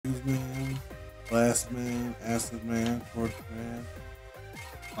Blast Man, Acid Man, Torch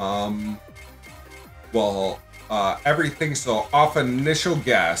Man. Well, everything. So off initial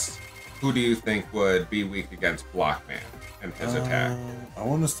guess, who do you think would be weak against Block Man and his attack? I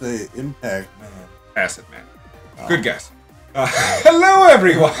want to say Impact Man. Acid Man. Good guess. Hello,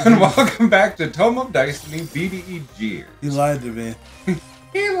 everyone. Welcome back to Tome of Dicetiny BDE Gears. He lied to me.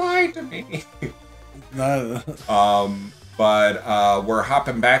 He lied to me. Not. But we're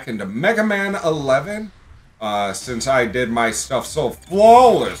hopping back into Mega Man 11. Since I did my stuff so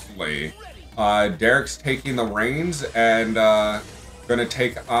flawlessly, Derek's taking the reins and gonna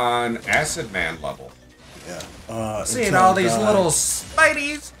take on Acid Man level. Yeah. Seeing all these little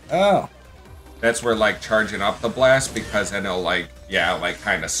spideys. Oh. That's where like charging up the blast because then it'll like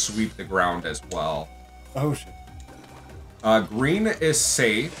kind of sweep the ground as well. Oh shit. Green is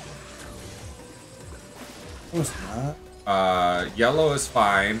safe. No, it's not. Yellow is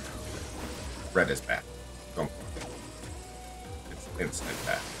fine. Red is bad. Go for it. It's instant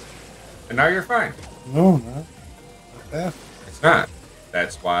bad. And now you're fine. No, not. Not bad. It's not.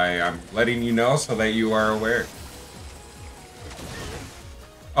 That's why I'm letting you know so that you are aware.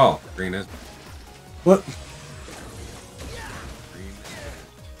 Oh, green is. What? Green is.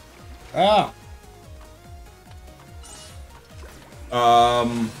 Ah.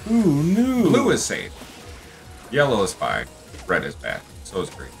 Ooh, new. Blue is safe. Yellow is fine. Red is bad. So is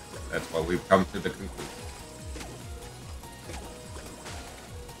green. That's what we've come to the conclusion.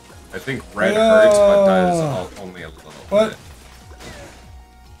 I think red hurts, but does only a little bit.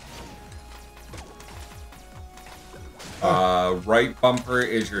 Right bumper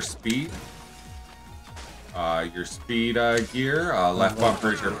is your speed. Your speed gear. Left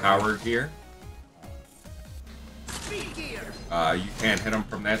bumper is your power gear. You can't hit them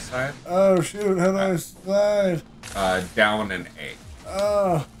from that side. Oh shoot! How do I slide? Down and A.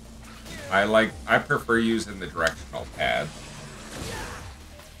 Oh. I prefer using the directional pad.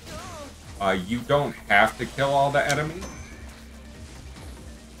 You don't have to kill all the enemies.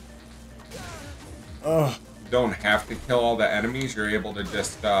 Oh. You don't have to kill all the enemies. You're able to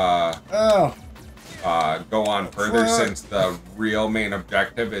just Oh. go on further since the real main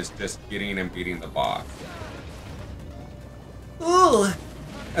objective is just getting and beating the boss. Ooh,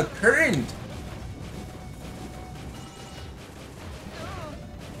 a current.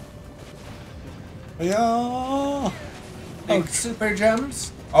 Yeah. Big super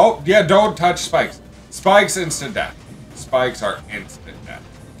gems. Oh, yeah, don't touch spikes. Spikes, instant death. Spikes are instant death.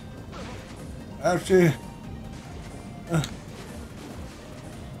 Ouchie. I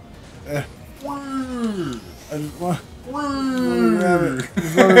just want to grab it.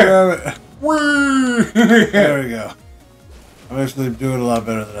 Just want to grab it. There we go. I'm actually doing a lot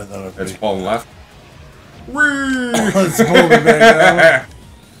better than I thought I'd be. It's pulling left. Let's hold it back down.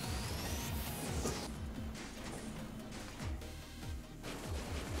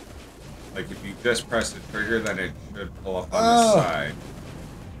 Like if you just press the trigger, then it should pull up on the side.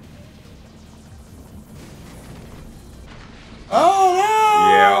 Oh no!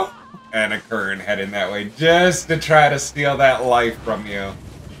 Yeah, and a current heading that way just to try to steal that life from you.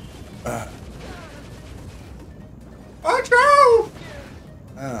 Watch out!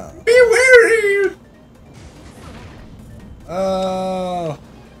 Be wary! Oh.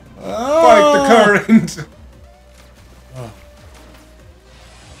 Fight the current!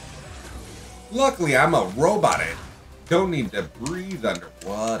 Luckily, I'm a robot. I don't need to breathe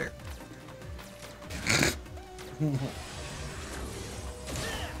underwater.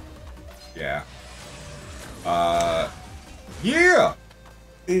 Yeah. Yeah!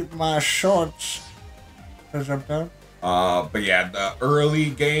 Eat my shorts. Cause I'm done. But yeah, the early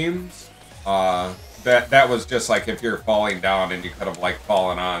games, that was just like if you're falling down and you could have like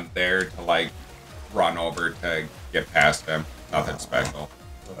fallen on there to like run over to get past him. Nothing special.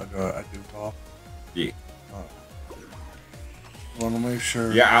 I do fall. Yeah. Want to make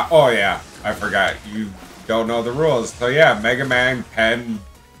sure. Yeah. Oh yeah. I forgot. You don't know the rules. So yeah, Mega Man can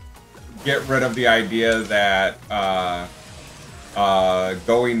get rid of the idea that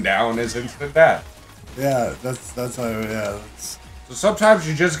going down is instant death. Yeah, that's how. Yeah, that's. So sometimes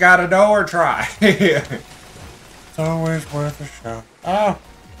you just gotta know or try. It's always worth a shot. Ah,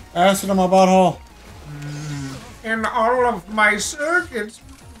 acid in my butthole. In all of my circuits.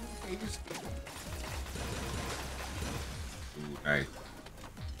 Ooh, nice.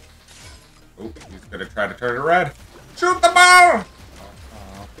 Oh, he's gonna try to turn it red. Shoot the ball!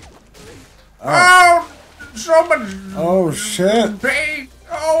 Oh, so much. Oh shit! Pain.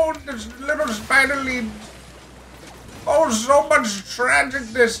 Oh, this little spider leaves. Oh, so much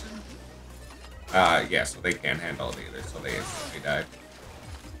tragicness. Yeah, so they can't handle it either, so they instantly die.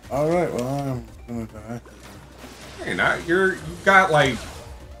 Alright, well, I'm gonna die. You're not. You got like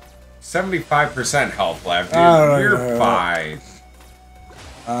 75% health left, dude. You're fine.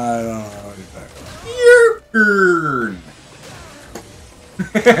 I don't know what you're talking about. You're good.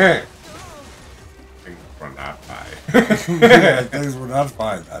 Things were not fine. Yeah, things were not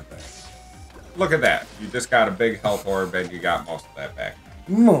fine that day. Look at that. You just got a big health orb and you got most of that back.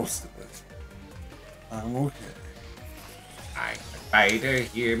 Most of it. I'm okay. I can fighter,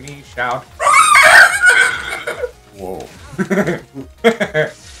 hear me shout. Whoa. I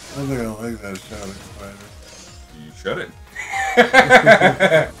think I like that shouting spider. You shouldn't.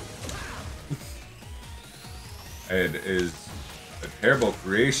 It is a terrible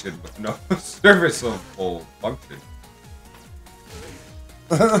creation with no serviceable function.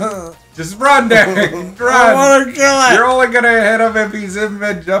 Just run, Derek! Run! I wanna kill it! You're only gonna hit him if he's in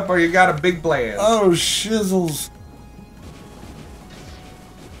mid-jump or you got a big blast. Oh, shizzles.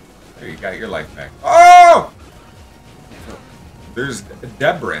 There, you got your life back. Oh! There's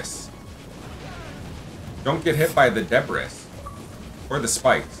debris. Don't get hit by the debris. Or the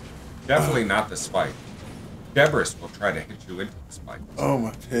spikes. Definitely not the spike. Debris will try to hit you into the spikes. Oh,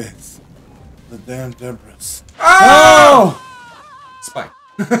 my days. The damn debris. Oh! Spike.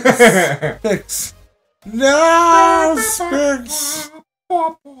 Spix. No, Spix.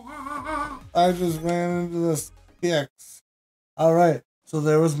 I just ran into the Spix. Alright, so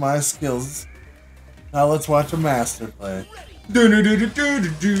there was my skills. Now let's watch a master play. Do do do do do do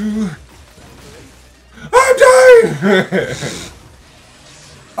do. I'm dying!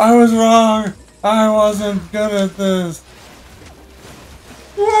 I was wrong. I wasn't good at this.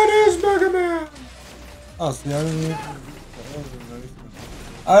 What is Mega Man? Oh, see,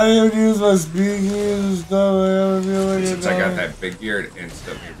 I didn't even use my speed gears and stuff. Since I got that big gear, it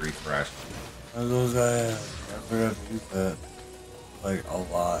instantly refreshed. Those I forgot to use that. Like, a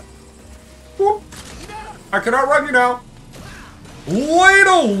lot. Whoop. I can outrun you now.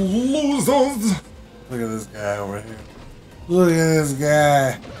 Little losers. Look at this guy over here. Look at this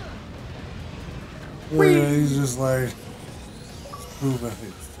guy. Look at, he's just like, proving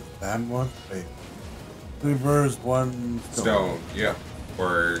it's just that one thing. 3 birds, 1 stone. Yep.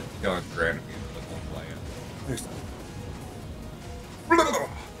 Or killing your enemies with one Next plan.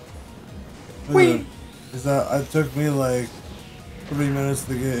 Wee! Is that, it took me like 3 minutes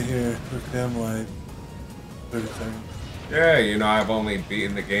to get here. It took him like 30 seconds. Yeah, you know, I've only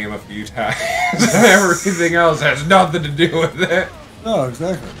beaten the game a few times. Everything else has nothing to do with it. No,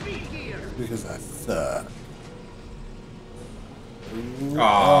 exactly. Because I suck. Oh,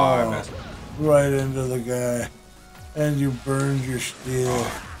 I messed up. Right into the guy. And you burned your steel.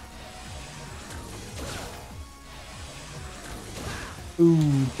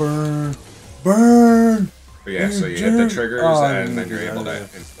 Ooh, burn. Burn! But yeah, so you hit the triggers and then you're able to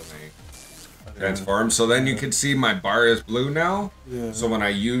instantly transform. So then you can see my bar is blue now. Yeah. So when I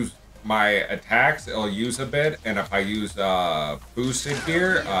use my attacks, it'll use a bit. And if I use boosted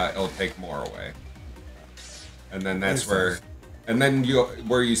gear, it'll take more away. And then that's where... And then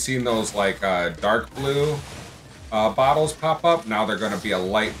where you've seen those like dark blue bottles pop up, now they're going to be a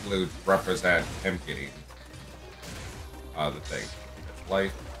light blue to represent him getting the thing. It's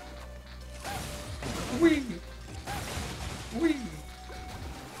light. Wee! Wee!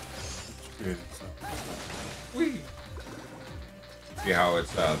 Wee! See how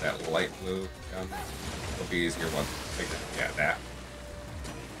it's that light blue down there? It'll be easier once you take it. Yeah, that.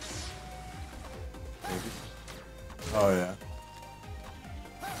 Oh, yeah.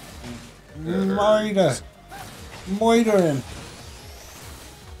 Moiter. Moitering.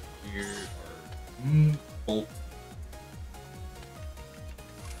 Here are bolt.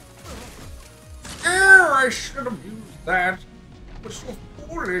 I should have used that. It was so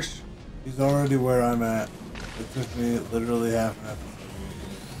foolish. He's already where I'm at. It took me literally half an episode.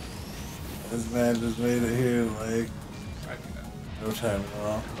 This man just made it here like no time at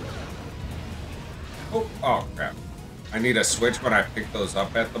all. Oh crap. I need a switch when I pick those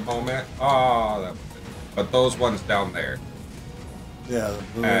up at the moment. Oh, that was it. But those ones down there. Yeah, the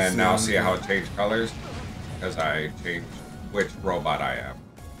blue. And now see how it changed colors? Because I changed which robot I am.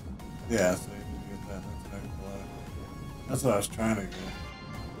 Yeah, so you can get that. That's what I was trying to get.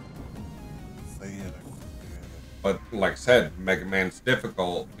 Say it. But like I said, Mega Man's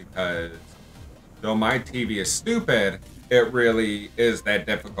difficult because though my TV is stupid, it really is that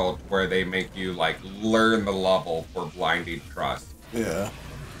difficult where they make you like learn the level for blinding trust. Yeah.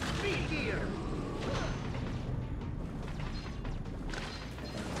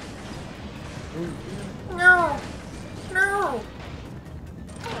 No! No!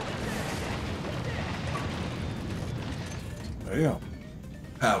 Damn.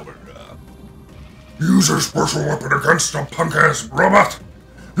 Power up. Use your special weapon against a punk-ass robot.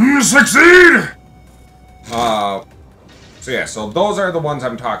 Succeed! So yeah, so those are the ones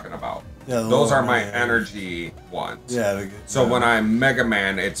I'm talking about. Yeah, those are my energy ones. Yeah. So when I'm Mega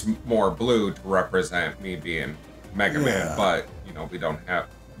Man, it's more blue to represent me being Mega Man. But, you know, we don't have...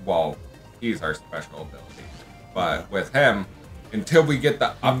 Well, he's our special ability. But with him, until we get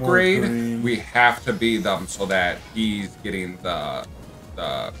the upgrade, we have to be them so that he's getting the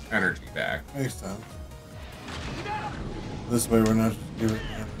energy back. Makes sense. This way we're not just giving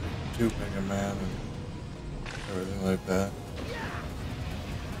him to Mega Man and everything like that.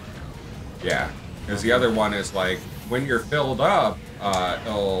 Yeah, because the other one is like, when you're filled up,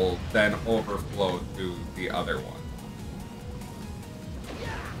 it'll then overflow to the other one.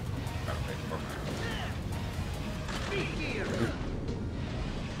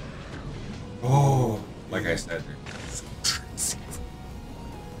 Oh, like I said,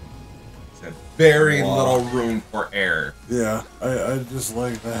 there's very little room for error. Yeah, I just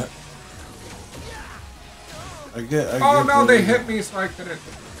like that. I get no, they hit me, so I couldn't.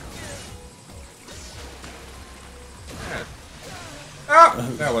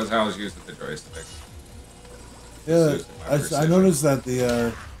 Oh, that was how I was using the joystick. Yeah, I noticed that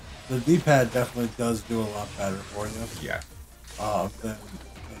the D-pad definitely does do a lot better for you. Yeah. Than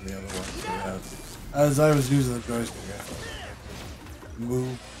the other ones. So yeah. As I was using the joystick, I could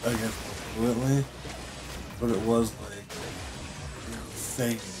move, I guess, fluently, but it was like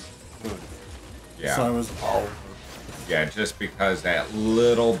insane good. Yeah. So I was all over. Yeah, just because that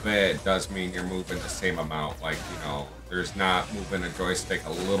little bit does mean you're moving the same amount. Like, you know, there's not moving a joystick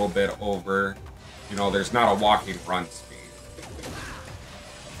a little bit over. You know, there's not a walking run speed.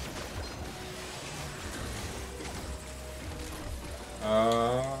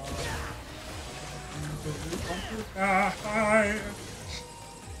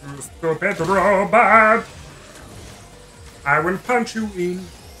 You stupid robot! I will punch you in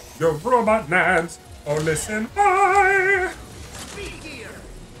your robot nads. Oh, listen, I.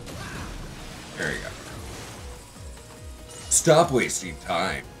 There you go. Stop wasting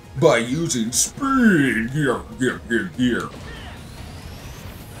time by using speed. Gear.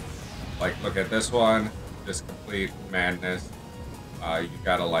 Like, look at this one. Just complete madness. You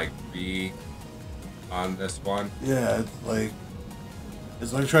gotta like be on this one. Yeah,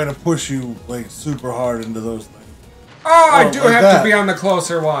 it's like trying to push you like super hard into those things. Oh, I do like have to be on the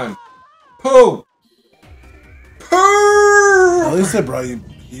closer one. Pooh. At least they brought you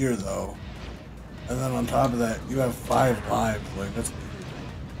here though, and then on top of that, you have 5 lives. Like that's.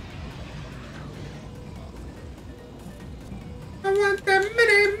 I want that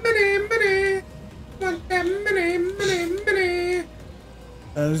money. Want that money.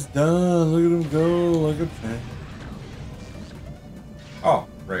 That is done. Look at him go like a fan. Oh,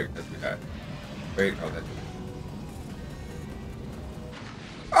 right, because we had. Wait, no, that.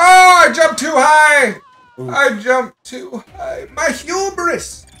 Oh, I jumped too high. Ooh. I jumped too high. My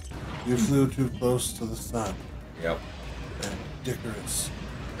hubris. You flew too close to the sun. Yep. And Dickerus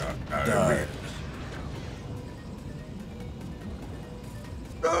died.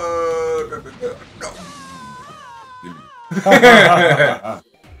 No.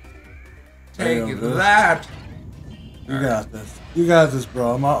 Take that. You got this. You got this,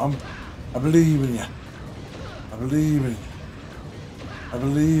 bro. I believe in you. I believe in you. I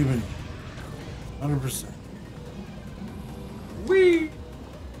believe in you. 100%. Wee.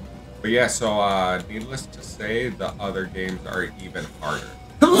 But yeah, so needless to say, the other games are even harder.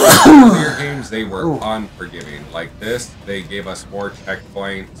 Earlier games, they were unforgiving. Like this, they gave us more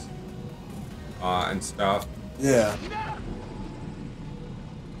checkpoints and stuff. Yeah.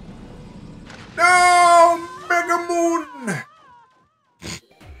 No, Mega Moon.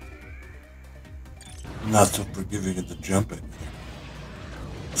 Not so forgiving at the jumping.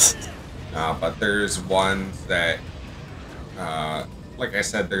 No, but there's ones that, like I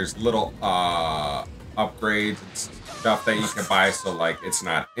said, there's little upgrades and stuff that you can buy, so like it's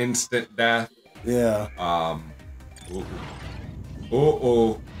not instant death. Yeah. We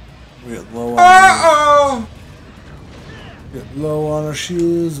get low on. Get low on our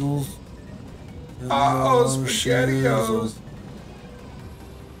shizzles. SpaghettiOs.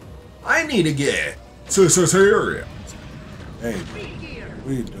 I need to get serious. Hey,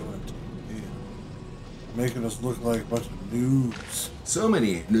 what are you doing? Making us look like a bunch of noobs. So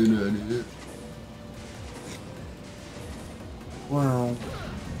many no. Well.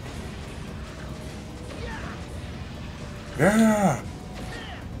 Yeah.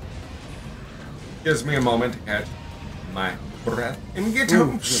 Gives me a moment to catch my breath and get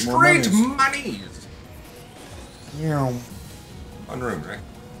him straight monies. Yeah. Fun room, right?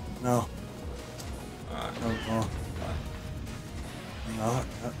 No. Oh. Not.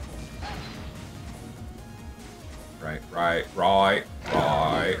 Right.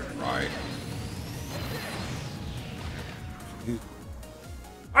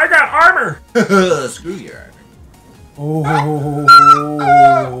 I got armor! Screw your armor.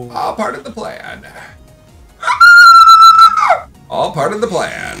 Oh. All part of the plan. All part of the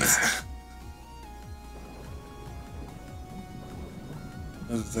plan.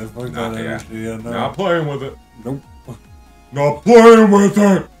 Not playing with it. Nope. Not playing with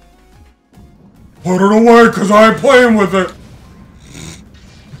it. Put it away, because I ain't playing with it.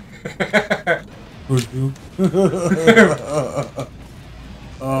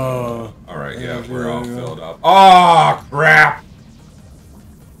 Alright, yeah, we're all filled up. Oh, crap!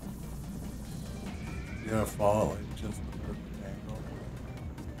 You gotta fall like just the perfect angle.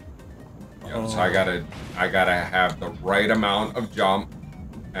 Yep, so I gotta have the right amount of jump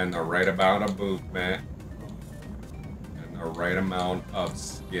and the right amount of movement and the right amount of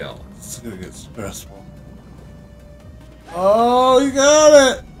skill. It's gonna get stressful. Oh, you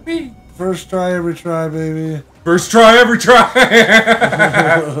got it! First try, every try, baby. First try, every try!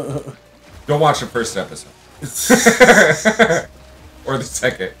 Don't watch the first episode. Or the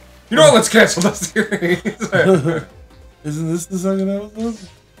second. You know what? Let's cancel the series. Isn't this the second episode?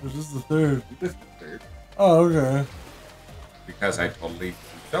 Or is this the third? This is the third. Oh, okay. Because I totally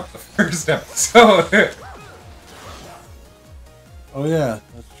fucked up the first episode. Oh, yeah,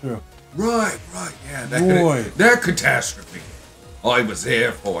 that's true. Right, yeah. That catastrophe. I was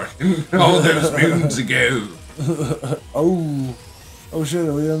there for it. All those moons ago. Oh shit,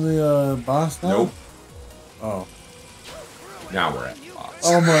 are we on the boss now? Nope. Oh. Now we're at the boss.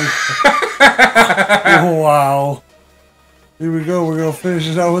 Oh my. Oh, wow. Here we go, we're gonna finish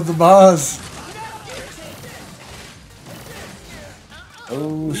it out with the boss.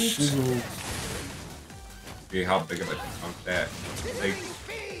 Oh shit. See how big of a chunk that takes?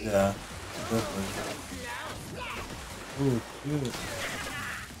 Yeah, definitely. Oh shit.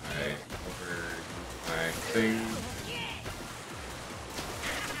 I over my thing.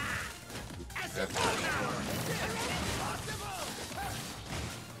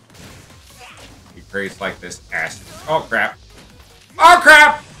 He creates like this acid. Oh crap! Oh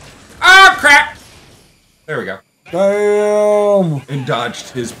crap! Oh crap! There we go. Damn! And dodged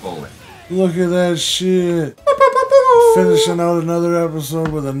his bullet. Look at that shit. Finishing out another episode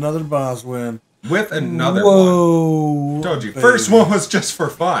with another boss win. With another one. Told you. Baby. First one was just for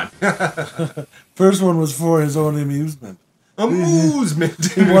fun. First one was for his own amusement.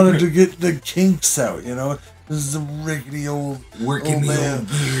 Amusement. He wanted to get the kinks out, you know? This is a rickety old working the old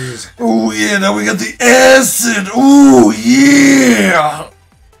gears. Oh yeah, now we got the acid. Oh yeah.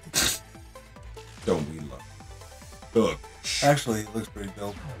 Don't we look? Actually, it looks pretty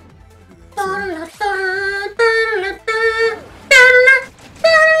dope.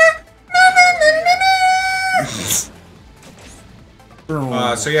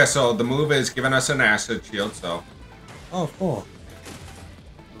 So yeah, so the move is giving us an acid shield, so. Oh, cool.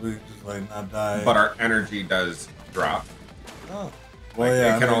 We just like not die. But our energy does drop. Oh. Well, like,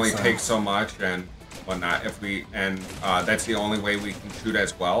 yeah, it can only take so much and whatnot. If we that's the only way we can shoot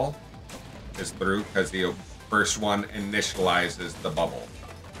as well is through, because the first one initializes the bubble.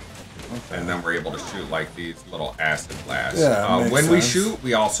 Okay. And then we're able to shoot like these little acid blasts. Yeah, when we shoot,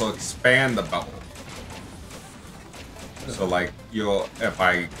 we also expand the bubble. So like if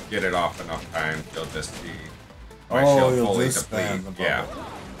I get it off enough time, you'll just see my shield fully deplete. Yeah,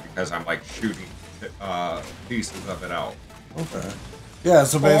 because I'm like shooting pieces of it out. Okay. Yeah,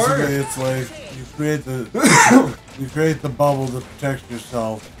 so basically it's like you create the bubble to protect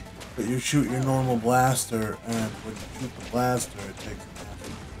yourself, but you shoot your normal blaster, and when you shoot the blaster, it takes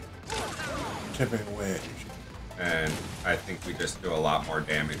chipping away at your shield. And I think we just do a lot more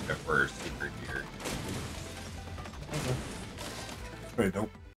damage if we're super geared. Okay. It's pretty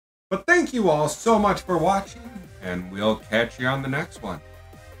dope. But thank you all so much for watching, and we'll catch you on the next one.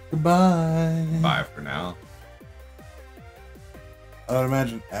 Goodbye. Bye for now. I would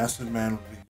imagine Acid Man would be